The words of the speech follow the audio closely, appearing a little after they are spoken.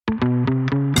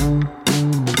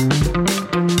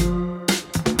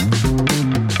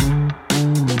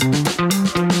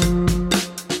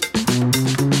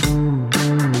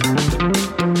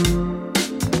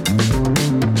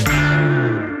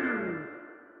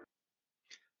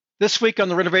This week on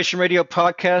the Renovation Radio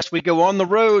podcast, we go on the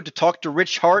road to talk to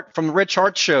Rich Hart from the Rich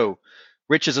Hart Show.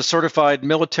 Rich is a certified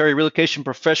military relocation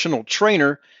professional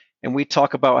trainer, and we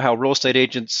talk about how real estate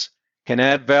agents can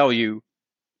add value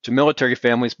to military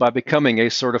families by becoming a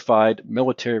certified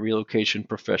military relocation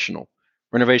professional.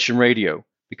 Renovation Radio,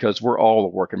 because we're all a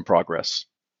work in progress.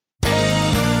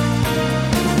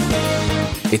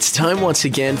 It's time once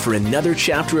again for another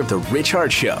chapter of the Rich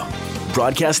Hart Show.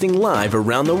 Broadcasting live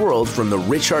around the world from the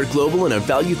Rich Hart Global and our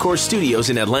Value Core studios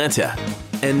in Atlanta.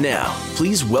 And now,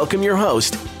 please welcome your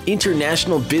host,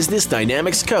 international business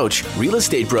dynamics coach, real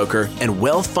estate broker, and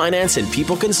wealth finance and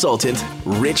people consultant,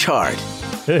 Rich Hart.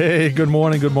 Hey, good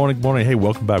morning. Hey,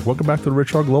 welcome back. Welcome back to the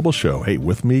Rich Hart Global Show. Hey,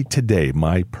 with me today,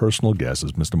 my personal guest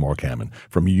is Mr. Mark Hammond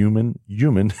from Union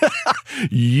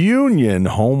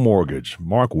Home Mortgage.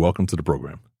 Mark, welcome to the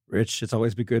program. Rich, it's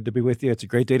always good to be with you. It's a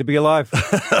great day to be alive.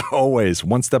 Always.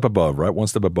 One step above, right? One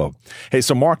step above. Hey,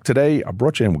 so Mark, today I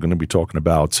brought you in. We're going to be talking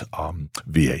about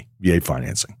VA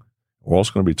financing. We're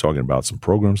also going to be talking about some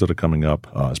programs that are coming up,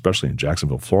 especially in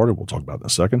Jacksonville, Florida. We'll talk about that in a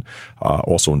second.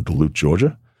 Also in Duluth,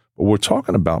 Georgia. But we're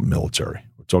talking about military.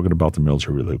 We're talking about the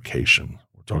military relocation.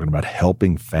 We're talking about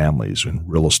helping families in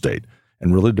real estate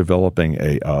and really developing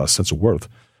a sense of worth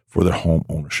for their home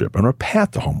ownership and a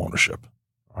path to home ownership.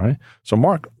 All right. So,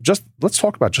 Mark, let's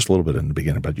talk about just a little bit in the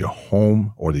beginning about your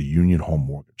home or the Union Home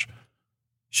Mortgage.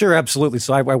 Sure, absolutely.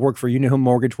 So I work for Union Home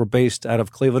Mortgage. We're based out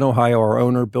of Cleveland, Ohio. Our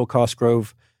owner, Bill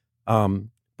Cosgrove,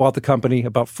 bought the company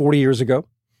about 40 years ago.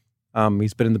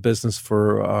 He's been in the business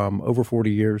for over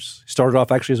 40 years. Started off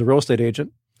actually as a real estate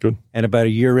agent. Good. And about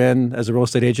a year in as a real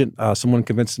estate agent, someone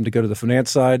convinced him to go to the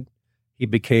finance side. He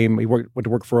went to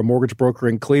work for a mortgage broker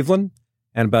in Cleveland.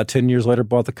 And about 10 years later,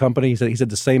 bought the company. He's had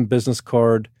the same business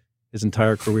card his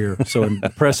entire career. So an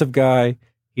impressive guy.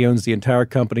 He owns the entire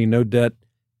company, no debt.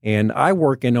 And I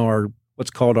work in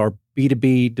what's called our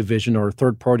B2B division or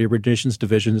third-party originations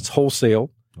division. It's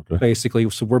wholesale, basically.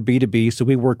 So we're B2B. So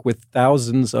we work with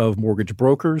thousands of mortgage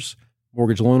brokers,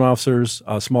 mortgage loan officers,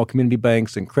 small community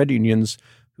banks, and credit unions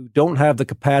who don't have the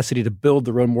capacity to build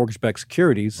their own mortgage-backed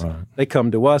securities. Right. They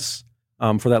come to us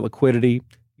for that liquidity,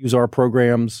 use our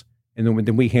programs. And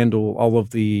then we handle all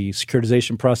of the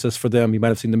securitization process for them. You might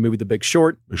have seen the movie The Big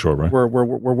Short. Big Short, right? We're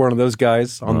one of those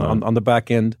guys on the back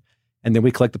end. And then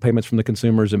we collect the payments from the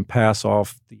consumers and pass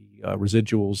off the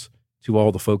residuals to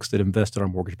all the folks that invest in our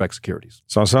mortgage-backed securities.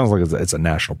 So it sounds like it's a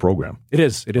national program. It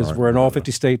is. Right. We're in all 50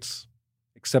 states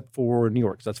except for New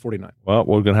York. So that's 49. Well,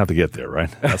 we're going to have to get there, right?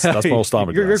 That's my old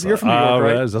stomping ground. You're from New York,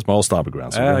 right? That's my old stomping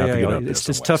ground. So we're going to have to get up there.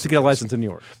 It's tough to get a license in New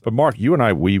York. But Mark, you and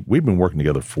I, we've been working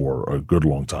together for a good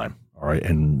long time. All right.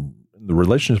 And the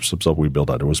relationships themselves we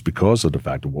built out, it was because of the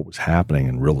fact of what was happening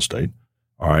in real estate,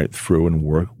 all right, through and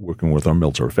working with our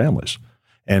military families.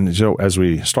 And so as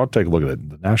we start to take a look at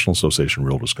it, the National Association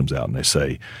of Realtors comes out and they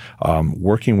say,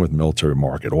 working with military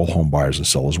market, all home buyers and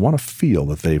sellers want to feel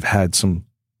that they've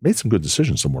made some good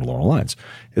decisions somewhere along the lines.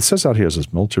 It says out here, it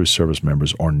says military service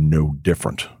members are no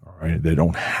different. All right. They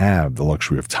don't have the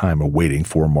luxury of time awaiting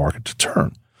for a market to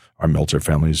turn. Our military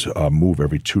families move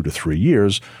every 2 to 3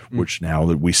 years, which now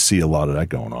that we see a lot of that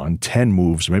going on, 10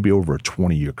 moves, maybe over a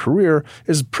 20-year career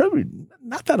is probably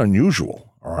not that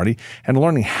unusual, all righty? And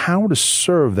learning how to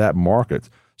serve that market,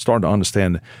 starting to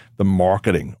understand the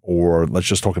marketing, or let's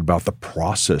just talk about the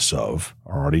process of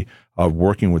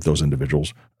working with those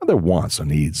individuals, their wants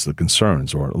and needs, the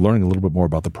concerns, or learning a little bit more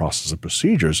about the process and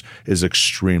procedures is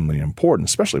extremely important,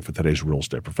 especially for today's real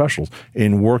estate professionals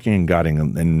in working and guiding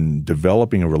and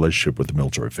developing a relationship with the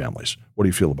military families. What do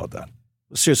you feel about that?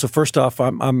 So first off,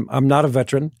 I'm not a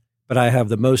veteran, but I have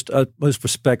the most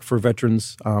respect for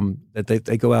veterans that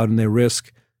they go out and they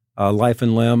risk life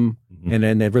and limb,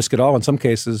 and they risk it all in some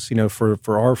cases.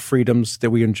 For our freedoms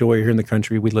that we enjoy here in the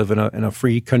country, we live in a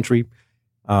free country.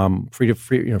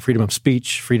 Freedom of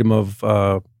speech, freedom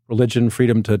of religion,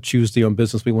 freedom to choose the own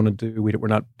business we want to do. We're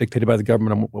not dictated by the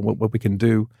government on what we can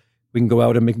do. We can go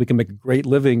out and we can make a great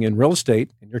living in real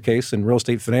estate, in your case, and real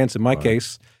estate finance, in my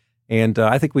case. And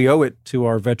I think we owe it to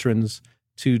our veterans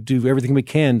to do everything we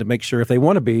can to make sure, if they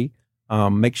want to be,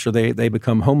 make sure they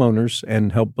become homeowners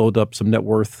and help build up some net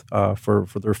worth for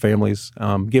their families,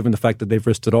 given the fact that they've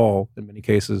risked it all in many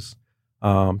cases.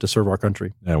 To serve our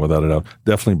country. Yeah, without a doubt.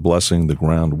 Definitely blessing the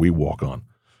ground we walk on,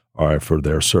 all right, for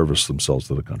their service themselves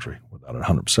to the country, without it,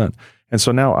 100%. And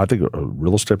so now I think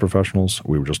real estate professionals,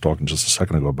 we were just talking just a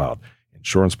second ago about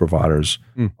insurance providers,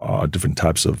 different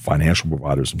types of financial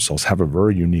providers themselves have a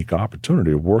very unique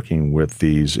opportunity of working with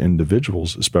these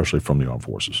individuals, especially from the armed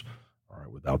forces.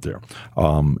 out there.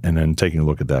 And then taking a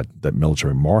look at that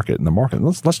military market and the market.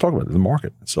 Let's talk about the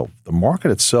market itself. The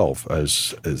market itself,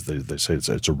 as they say,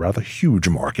 it's a rather huge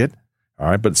market. All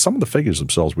right, but some of the figures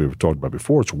themselves we've talked about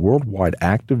before, it's worldwide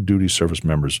active duty service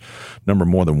members number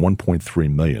more than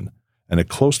 1.3 million, and at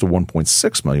close to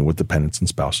 1.6 million with dependents and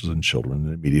spouses and children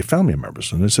and immediate family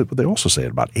members. And they also say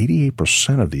about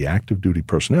 88% of the active duty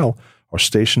personnel are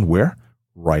stationed where?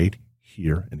 Right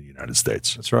here in the United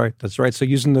States. That's right. That's right. So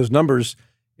using those numbers,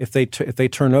 if they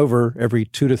turn over every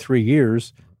 2 to 3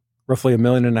 years, roughly 1.5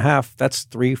 million, that's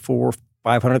 3, 4,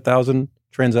 500,000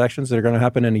 transactions that are going to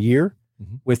happen in a year.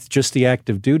 With just the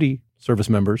active duty service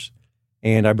members.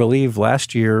 And I believe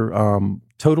last year,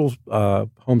 total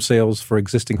home sales for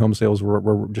existing home sales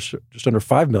were just under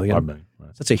 5 million. 5 million, right.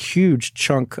 So that's a huge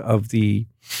chunk of the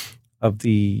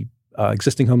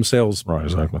existing home sales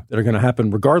exactly. that are going to happen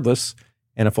regardless.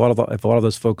 And if a lot of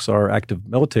those folks are active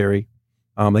military,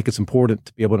 I think it's important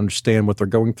to be able to understand what they're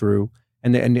going through.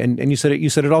 And you said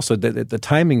it also that the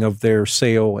timing of their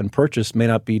sale and purchase may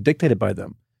not be dictated by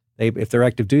them. If they're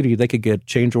active duty, they could get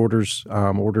change orders,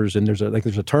 and there's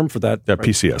a term for that. Yeah, right?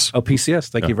 PCS. Oh, PCS.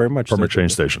 Thank you very much. Permanent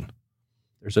change station.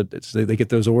 They get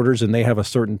those orders, and they have a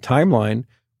certain timeline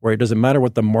where it doesn't matter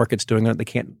what the market's doing. They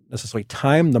can't necessarily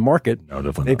time the market. No,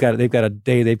 definitely They've got a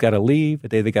day they've got to leave, a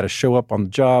day they've got to show up on the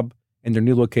job in their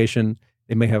new location.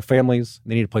 They may have families.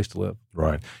 They need a place to live.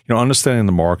 Right. Understanding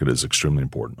the market is extremely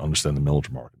important. Understanding the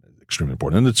military market is extremely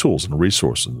important. And the tools and the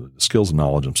resources, and the skills and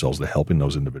knowledge themselves, they're helping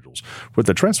those individuals with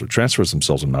the transfer. Transfers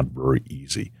themselves are not very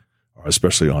easy,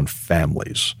 especially on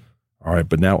families. All right.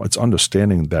 But now it's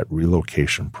understanding that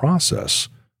relocation process,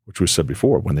 which we said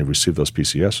before, when they receive those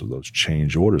PCS or those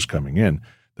change orders coming in,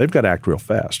 they've got to act real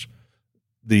fast.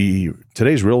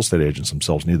 Today's real estate agents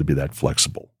themselves need to be that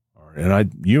flexible.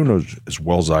 And you know as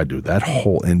well as I do, that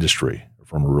whole industry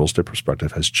from a real estate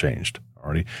perspective has changed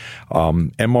already.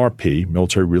 MRP,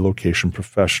 Military Relocation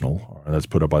Professional, that's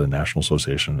put up by the National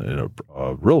Association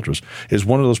of Realtors, is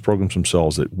one of those programs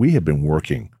themselves that we have been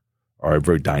working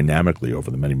very dynamically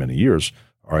over the many, many years,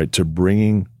 to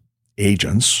bringing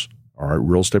agents,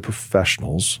 real estate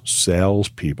professionals,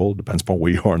 salespeople, depends upon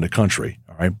where you are in the country,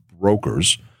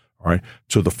 brokers,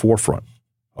 to the forefront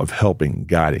of helping,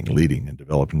 guiding, leading, and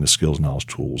developing the skills, knowledge,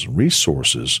 tools, and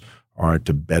resources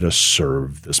to better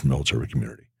serve this military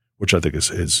community, which I think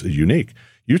is unique.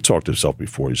 You talked to yourself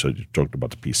before. You said you talked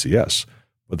about the PCS,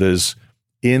 but there's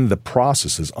in the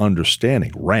process is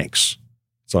understanding ranks.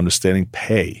 It's understanding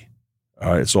pay.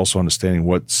 It's also understanding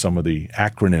what some of the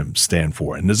acronyms stand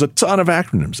for. And there's a ton of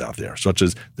acronyms out there, such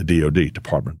as the DOD,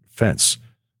 Department of Defense,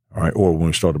 or when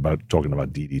we start talking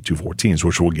about DD-214s,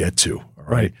 which we'll get to,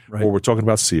 right. Or we're talking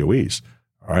about COEs,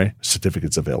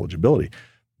 certificates of eligibility.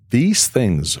 These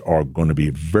things are going to be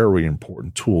very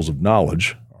important tools of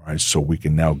knowledge, so we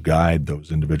can now guide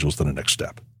those individuals to the next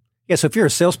step. Yeah, so if you're a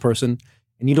salesperson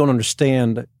and you don't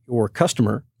understand your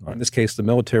customer, in this case the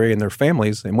military and their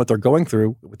families, and what they're going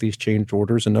through with these change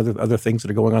orders and other things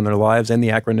that are going on in their lives and the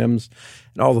acronyms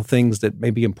and all the things that may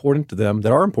be important to them,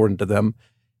 that are important to them,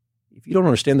 if you don't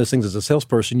understand those things as a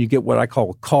salesperson, you get what I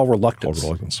call call reluctance.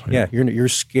 Call reluctance. Yeah, you're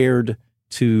scared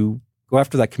to go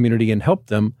after that community and help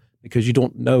them because you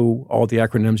don't know all the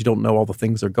acronyms, you don't know all the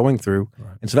things they're going through.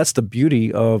 Right. And so that's the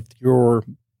beauty of your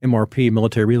MRP,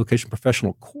 Military Relocation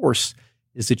Professional course,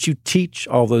 is that you teach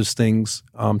all those things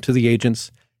to the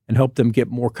agents and help them get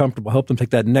more comfortable, help them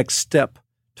take that next step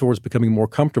towards becoming more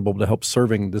comfortable to help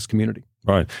serving this community.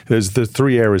 Right. There's the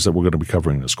three areas that we're going to be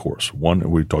covering in this course. One,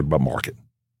 we talked about market.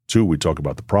 Two, we talk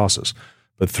about the process.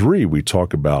 But three, we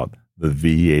talk about the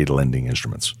VA lending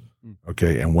instruments.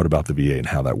 Okay, and what about the VA and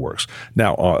how that works?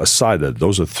 Now, aside that,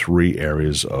 those are three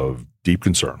areas of deep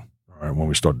concern. All right, when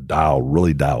we start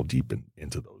really dial deep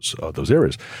into those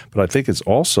areas. But I think it's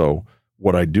also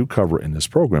what I do cover in this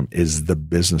program is the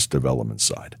business development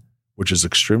side, which is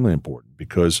extremely important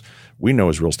because we know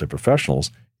as real estate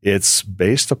professionals, it's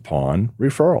based upon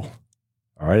referral.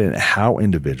 All right, and how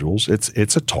individuals,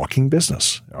 it's a talking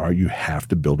business. All right, you have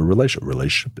to build a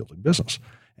relationship building business.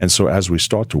 And so as we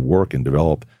start to work and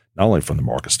develop, not only from the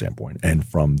market standpoint and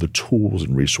from the tools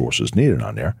and resources needed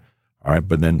on there, all right,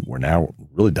 but then we're now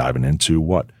really diving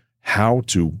into how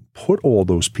to put all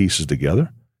those pieces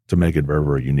together to make it a very,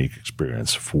 very unique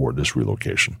experience for this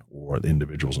relocation or the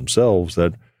individuals themselves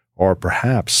that are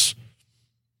perhaps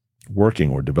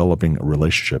working or developing a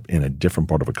relationship in a different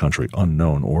part of a country,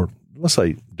 unknown, or let's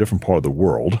say different part of the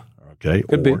world, okay,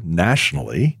 Could or be.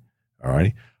 nationally, all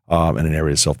right, in an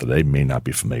area itself that they may not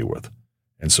be familiar with.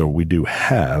 And so we do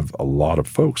have a lot of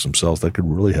folks themselves that could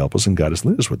really help us and guide us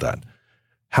and lead us with that.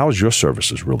 How is your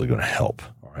services really going to help?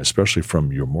 All all right, especially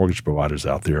from your mortgage providers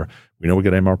out there. We know we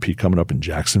got MRP coming up in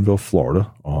Jacksonville,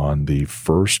 Florida on the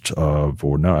 1st of,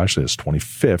 or no, actually it's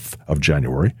 25th of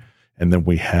January. And then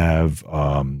we have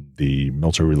the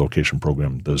military relocation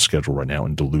program that is scheduled right now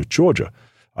in Duluth, Georgia.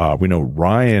 We know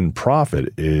Ryan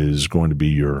Profit is going to be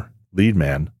your lead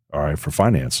man, all right, for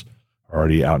finance,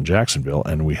 already out in Jacksonville.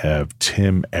 And we have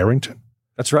Tim Arrington.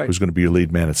 That's right. Who's going to be your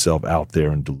lead man itself out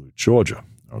there in Duluth, Georgia.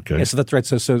 Okay. Yeah, so that's right.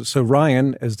 So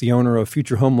Ryan is the owner of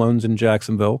Future Home Loans in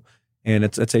Jacksonville, and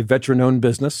it's a veteran-owned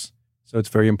business. So it's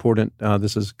very important.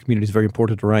 Community is very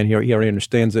important to Ryan. He already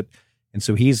understands it. And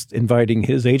so he's inviting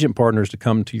his agent partners to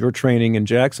come to your training in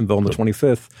Jacksonville on the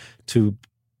 25th to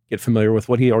get familiar with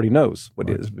what he already knows, what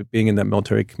is being in that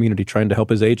military community, trying to help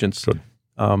his agents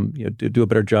do a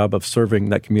better job of serving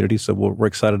that community. So we're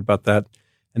excited about that.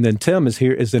 And then Tim is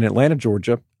in Atlanta,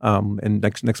 Georgia, and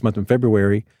next month in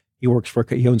February. He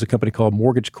owns a company called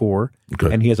Mortgage Core,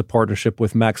 and he has a partnership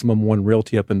with Maximum One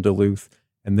Realty up in Duluth,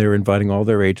 and they're inviting all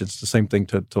their agents, the same thing,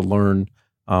 to learn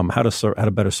how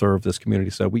to better serve this community.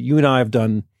 So you and I have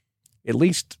done at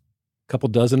least a couple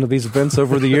dozen of these events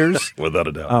over the years. Without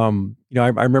a doubt.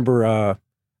 I remember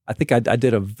I think I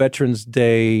did a Veterans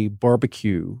Day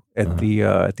barbecue at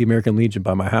the American Legion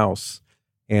by my house.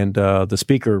 And the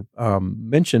speaker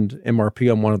mentioned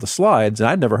MRP on one of the slides, and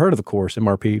I'd never heard of the course,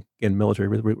 MRP, again, Military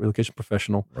Relocation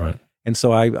Professional. Right. And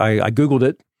so I Googled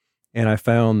it, and I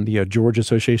found the Georgia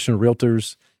Association of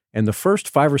Realtors, and the first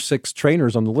 5 or 6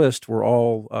 trainers on the list were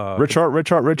all Rich Hart.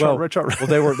 Well,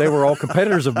 they were all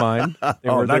competitors of mine. They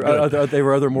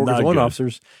were other mortgage loan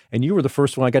officers, and you were the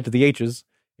first one. I got to the H's.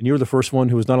 And you were the first one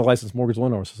who was not a licensed mortgage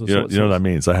loan officer. You know what that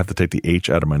means? I have to take the H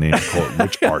out of my name and call it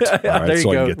Rich Hart. All right, there you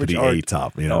so go. I can get to the A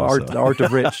top. The art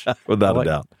of Rich. Without a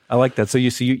doubt. I like that. So you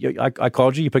see, I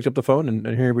called you. You picked up the phone, and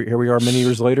here we are many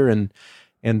years later.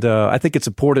 And I think it's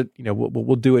important.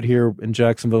 We'll do it here in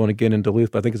Jacksonville and again in Duluth.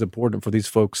 But I think it's important for these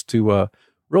folks to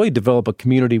really develop a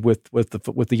community with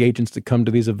the agents that come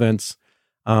to these events.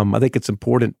 I think it's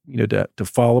important, to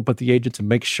follow up with the agents and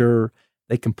make sure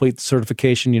they complete the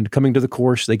certification. Coming to the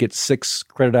course, they get 6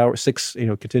 credit hours, 6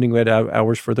 continuing ed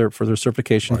hours for their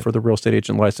certification for the real estate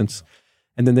agent license,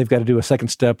 and then they've got to do a second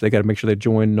step. They got to make sure they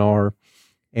join NAR,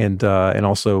 and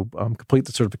also complete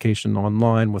the certification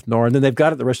online with NAR, and then they've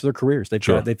got it the rest of their careers. They've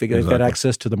got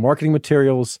access to the marketing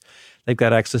materials. They've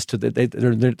got access to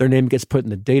their name gets put in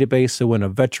the database. So when a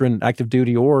veteran, active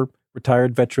duty or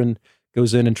retired veteran,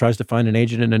 goes in and tries to find an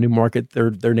agent in a new market,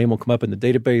 their name will come up in the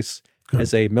database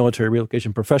as a military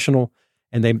relocation professional,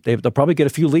 and they'll probably get a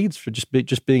few leads for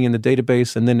just being in the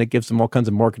database, and then it gives them all kinds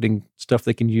of marketing stuff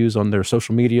they can use on their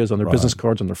social medias, on their business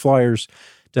cards, on their flyers,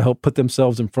 to help put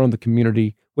themselves in front of the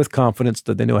community with confidence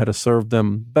that they know how to serve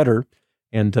them better,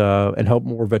 and help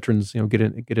more veterans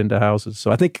get into houses.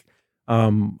 So I think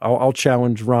I'll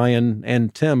challenge Ryan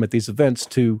and Tim at these events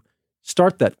to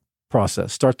start that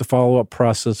process, start the follow-up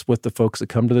process with the folks that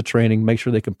come to the training, make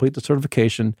sure they complete the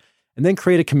certification, and then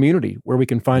create a community where we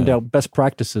can find out best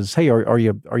practices. Hey, are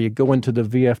you going to the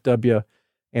VFW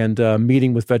and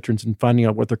meeting with veterans and finding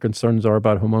out what their concerns are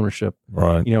about home ownership?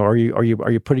 Right. Are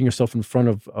you putting yourself in front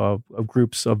of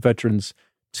groups of veterans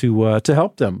to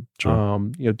help them? Sure.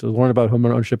 To learn about home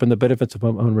ownership and the benefits of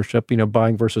home ownership.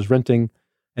 Buying versus renting.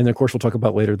 And then, of course, we'll talk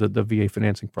about later the VA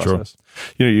financing process.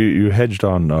 Sure. You hedged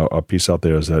on a piece out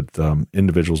there is that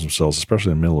individuals themselves,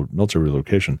 especially in military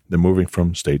relocation, they're moving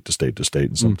from state to state to state,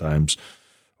 and sometimes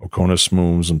OCONUS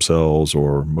moves themselves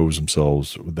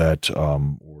that,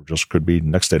 or just could be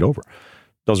next state over.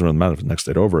 Doesn't really matter if it's next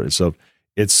state over. So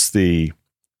it's the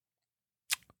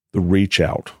reach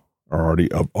out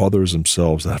already of others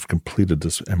themselves that have completed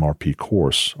this MRP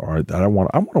course. All right, that I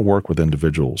want to work with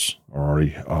individuals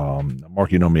already.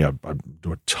 Mark, you know me, I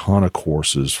do a ton of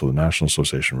courses for the National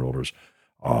Association of Realtors,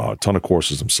 a ton of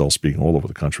courses themselves, speaking all over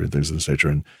the country and things of this nature.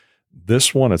 And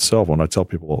this one itself, when I tell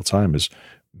people all the time, is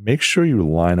make sure you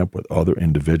line up with other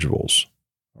individuals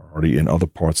already in other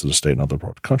parts of the state and other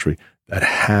parts of the country that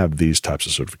have these types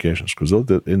of certifications, because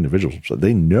the individuals,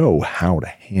 they know how to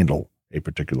handle a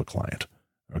particular client.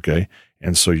 Okay.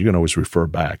 And so you can always refer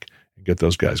back and get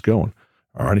those guys going.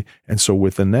 All righty. And so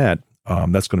within that,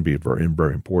 that's going to be very,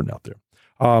 very important out there.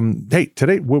 Hey,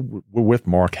 today we're with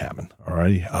Mark Hammond. All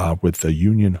righty. With the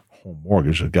Union Home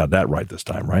Mortgage. I got that right this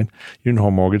time, right? Union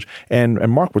Home Mortgage. And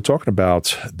Mark, we're talking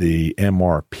about the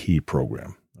MRP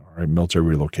program. All right. Military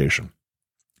relocation.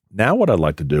 Now what I'd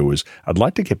like to do is I'd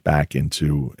like to get back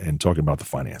into and talking about the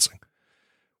financing.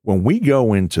 When we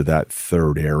go into that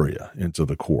third area, into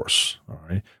the course, all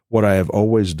right, what I have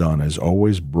always done is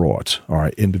always brought, all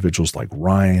right, individuals like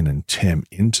Ryan and Tim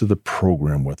into the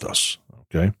program with us,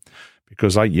 okay?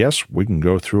 Because yes, we can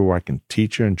go through, I can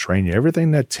teach you and train you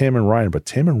everything that Tim and Ryan, but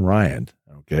Tim and Ryan,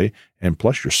 okay, and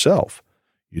plus yourself,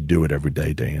 you do it every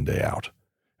day, day in, day out.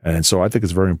 And so I think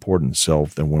it's very important,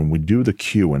 Self, that when we do the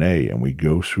Q&A and we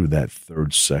go through that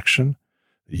third section,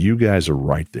 you guys are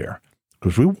right there.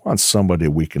 Because we want somebody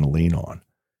we can lean on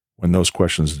when those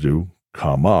questions do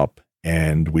come up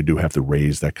and we do have to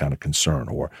raise that kind of concern,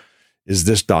 or is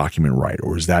this document right,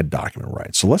 or is that document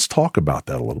right? So let's talk about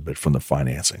that a little bit from the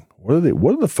financing. What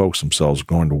are the folks themselves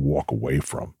going to walk away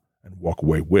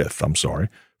with,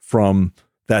 from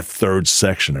that third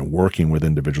section and working with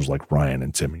individuals like Ryan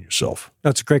and Tim and yourself?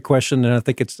 That's a great question, and I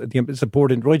think it's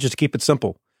important really just to keep it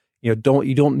simple. You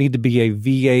don't need to be a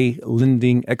VA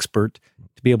lending expert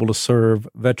to be able to serve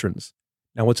veterans.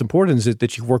 Now, what's important is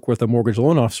that you work with a mortgage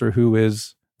loan officer who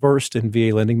is versed in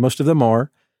VA lending. Most of them are.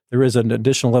 There is an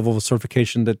additional level of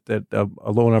certification that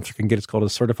a loan officer can get. It's called a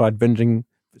certified veteran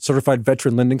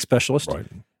lending specialist, right,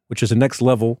 which is the next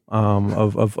level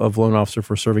of loan officer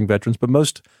for serving veterans. But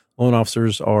most loan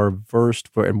officers are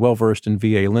well-versed in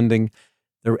VA lending.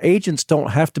 Their agents don't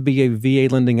have to be a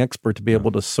VA lending expert to be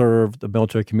able to serve the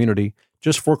military community.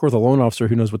 Just work with a loan officer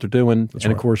who knows what they're doing. That's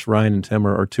and, right. Of course, Ryan and Tim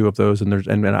are two of those.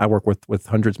 And I work with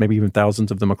hundreds, maybe even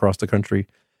thousands of them across the country.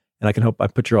 And I can help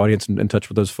put your audience in touch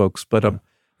with those folks. But I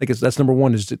think that's number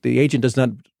one, is that the agent does not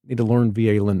need to learn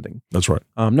VA lending. That's right.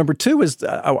 Number two is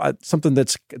something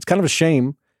it's kind of a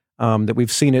shame that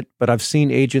we've seen it, but I've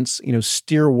seen agents,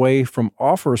 steer away from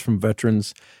offers from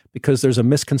veterans because there's a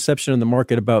misconception in the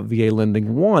market about VA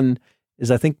lending. One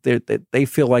is I think that they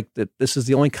feel like that this is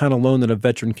the only kind of loan that a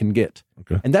veteran can get.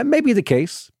 Okay. And that may be the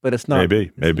case, but it's not,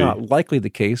 maybe. Not likely the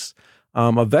case.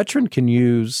 A veteran can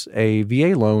use a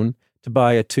VA loan to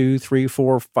buy a $2, $3,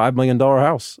 $4, $5 million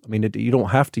house. I mean, you don't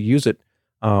have to use it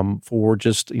for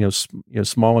just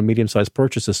small and medium sized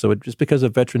purchases. So just because a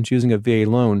veteran's using a VA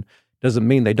loan doesn't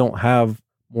mean they don't have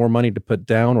more money to put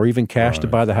down or even cash to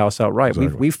buy the house outright.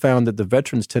 Exactly. We've found that the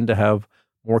veterans tend to have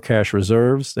more cash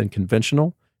reserves than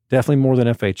conventional, definitely more than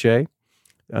FHA,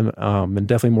 and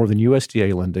definitely more than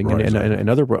USDA lending, right, and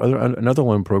other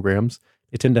loan programs.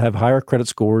 They tend to have higher credit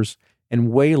scores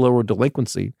and way lower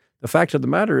delinquency. The fact of the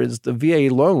matter is the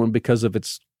VA loan, because of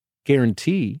its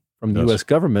guarantee from the U.S.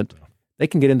 government, they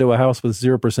can get into a house with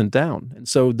 0% down. And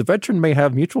so the veteran may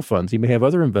have mutual funds. He may have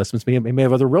other investments. He may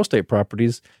have other real estate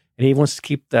properties, and he wants to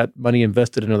keep that money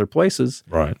invested in other places.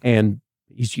 Right. And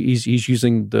he's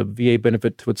using the VA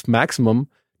benefit to its maximum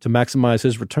to maximize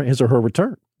his or her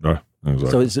return. Right.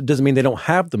 Exactly. So it doesn't mean they don't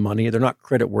have the money. They're not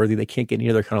credit worthy. They can't get any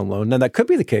other kind of loan. Now, that could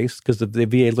be the case because the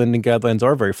VA lending guidelines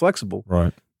are very flexible.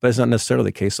 Right. But it's not necessarily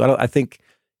the case. So I think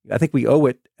we owe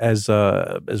it as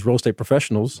real estate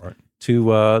professionals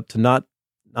to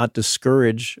not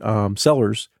discourage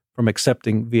sellers from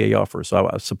accepting VA offers.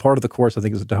 So part of the course, I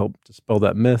think, is to help dispel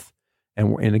that myth.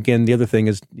 And again, the other thing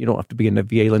is you don't have to be a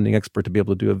VA lending expert to be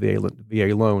able to do a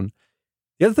VA loan.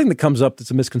 The other thing that comes up that's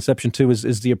a misconception too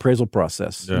is the appraisal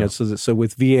process. Yeah. So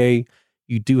with VA,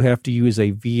 you do have to use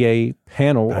a VA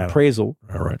panel appraisal.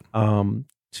 All right.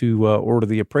 To order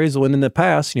the appraisal. And in the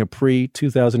past,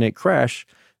 pre-2008 crash,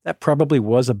 that probably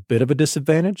was a bit of a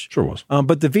disadvantage. Sure was.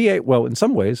 But the VA, well, in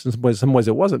some ways it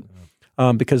wasn't.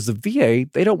 Because the VA,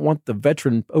 they don't want the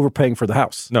veteran overpaying for the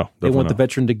house. No, they want the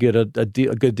veteran to get a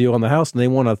good deal on the house, and they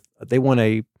want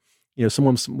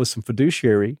someone with some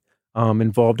fiduciary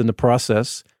involved in the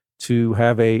process to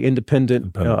have a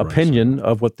independent opinion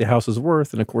of what the house is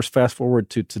worth. And of course, fast forward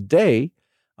to today,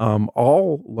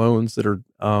 all loans that are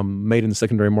made in the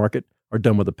secondary market are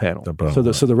done with a panel. So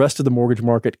the rest of the mortgage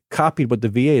market copied what the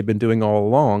VA had been doing all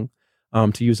along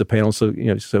to use a panel. So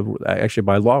actually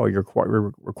by law you're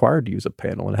required to use a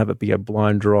panel and have it be a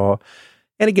blind draw.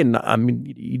 And again, I mean,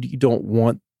 you don't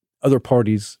want other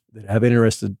parties that have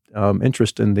interest in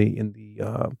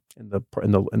the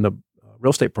real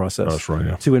estate process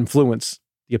to influence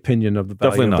the opinion of the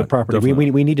value of the property.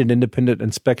 We need an independent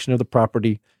inspection of the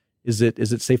property. Is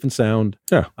it safe and sound?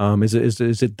 Yeah. Is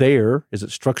it there? Is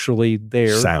it structurally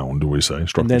there? Sound, do we say?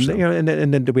 Structurally sound.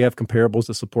 And then do we have comparables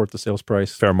that support the sales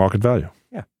price? Fair market value.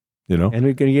 Yeah. And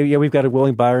we've got a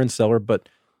willing buyer and seller, but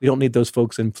we don't need those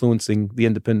folks influencing the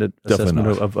independent assessment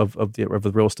of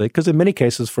the real estate. Because in many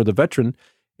cases, for the veteran,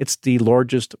 it's the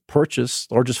largest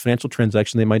financial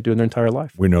transaction they might do in their entire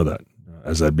life. We know that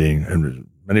as that being, and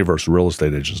many of us real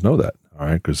estate agents know that, all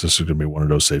right? Because this is going to be one of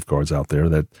those safeguards out there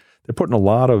that they're putting a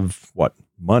lot of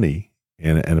money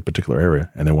in a particular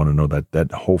area, and they want to know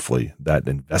that hopefully that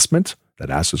investment, that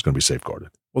asset is going to be safeguarded.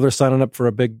 Well, they're signing up for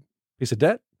a big piece of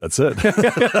debt. That's it.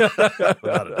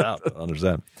 Without a doubt. I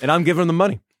understand. And I'm giving them the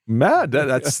money. Matt,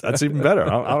 that's even better.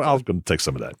 I was going to take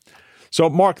some of that. So,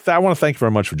 Mark, I want to thank you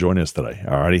very much for joining us today.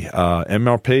 All righty.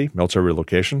 MRP, military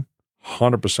relocation,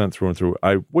 100% through and through.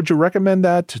 Would you recommend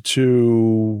that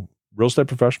to real estate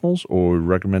professionals or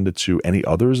recommend it to any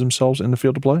others themselves in the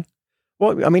field of play?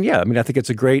 Well, I mean, yeah. I mean, I think it's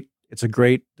a great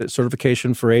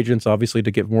certification for agents, obviously,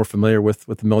 to get more familiar with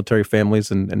the military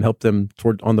families and help them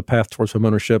on the path towards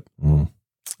homeownership.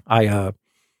 I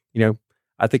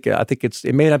think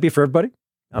it may not be for everybody.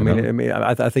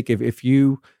 I think if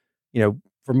you,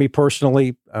 for me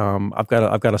personally, I've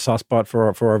got a soft spot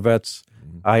for our vets.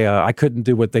 I couldn't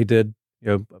do what they did. I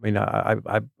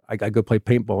go play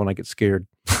paintball and I get scared.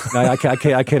 I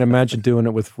can't imagine doing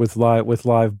it with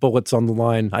live bullets on the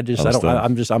line.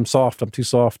 I'm soft. I'm too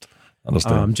soft.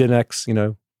 Understand. Gen X, we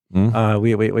didn't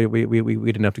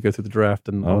have to go through the draft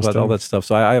and all that stuff.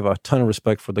 So I have a ton of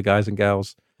respect for the guys and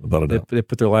gals. They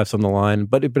put their lives on the line.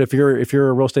 But if you're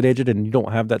a real estate agent and you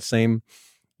don't have that same,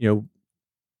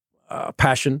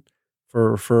 passion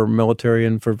for military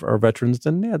and for our veterans,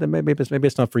 then maybe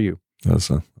it's not for you. That's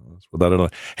without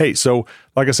it. Hey, so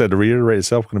like I said, to reiterate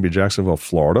itself, we're going to be Jacksonville,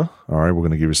 Florida. All right, we're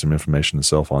going to give you some information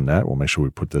itself on that. We'll make sure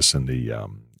we put this in the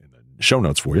show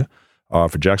notes for you.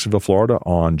 For Jacksonville, Florida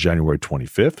on January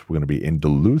 25th. We're going to be in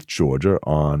Duluth, Georgia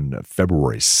on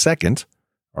February 2nd.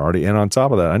 Already. And on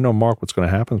top of that, I know, Mark, what's going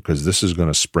to happen because this is going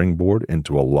to springboard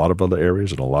into a lot of other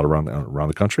areas and a lot around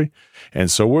the country.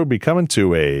 And so we'll be coming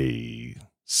to a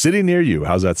city near you.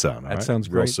 How's that sound? That sounds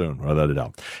great. Real soon, without a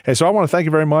doubt. Hey, so I want to thank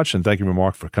you very much. And thank you,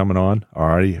 Mark, for coming on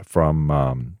already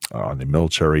from the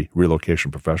military relocation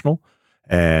professional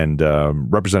and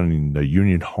representing the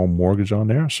Union Home Mortgage on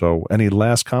there. So any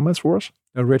last comments for us?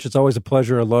 No, Rich, it's always a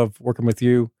pleasure. I love working with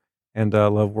you and I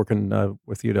love working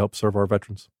with you to help serve our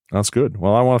veterans. That's good.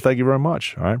 Well, I want to thank you very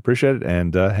much. All right. Appreciate it.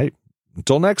 And hey,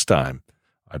 until next time,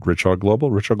 at Rich Hart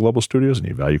Global Studios and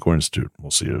the Value Core Institute.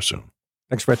 We'll see you soon.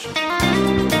 Thanks, Rich.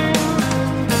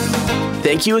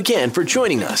 Thank you again for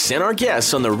joining us and our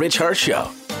guests on The Rich Hart Show.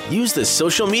 Use the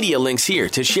social media links here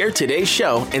to share today's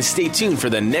show and stay tuned for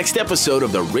the next episode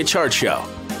of The Rich Hart Show.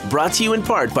 Brought to you in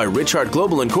part by Rich Hart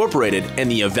Global Incorporated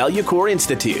and the Value Core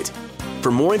Institute. For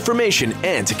more information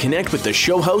and to connect with the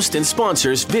show host and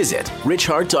sponsors, visit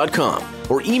richhart.com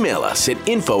or email us at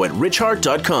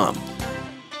info@richhart.com.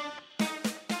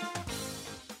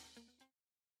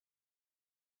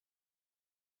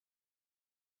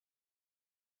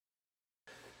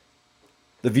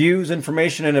 The views,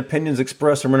 information, and opinions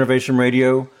expressed on Renovation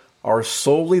Radio are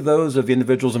solely those of the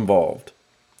individuals involved.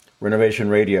 Renovation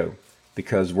Radio,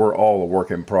 because we're all a work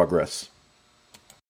in progress.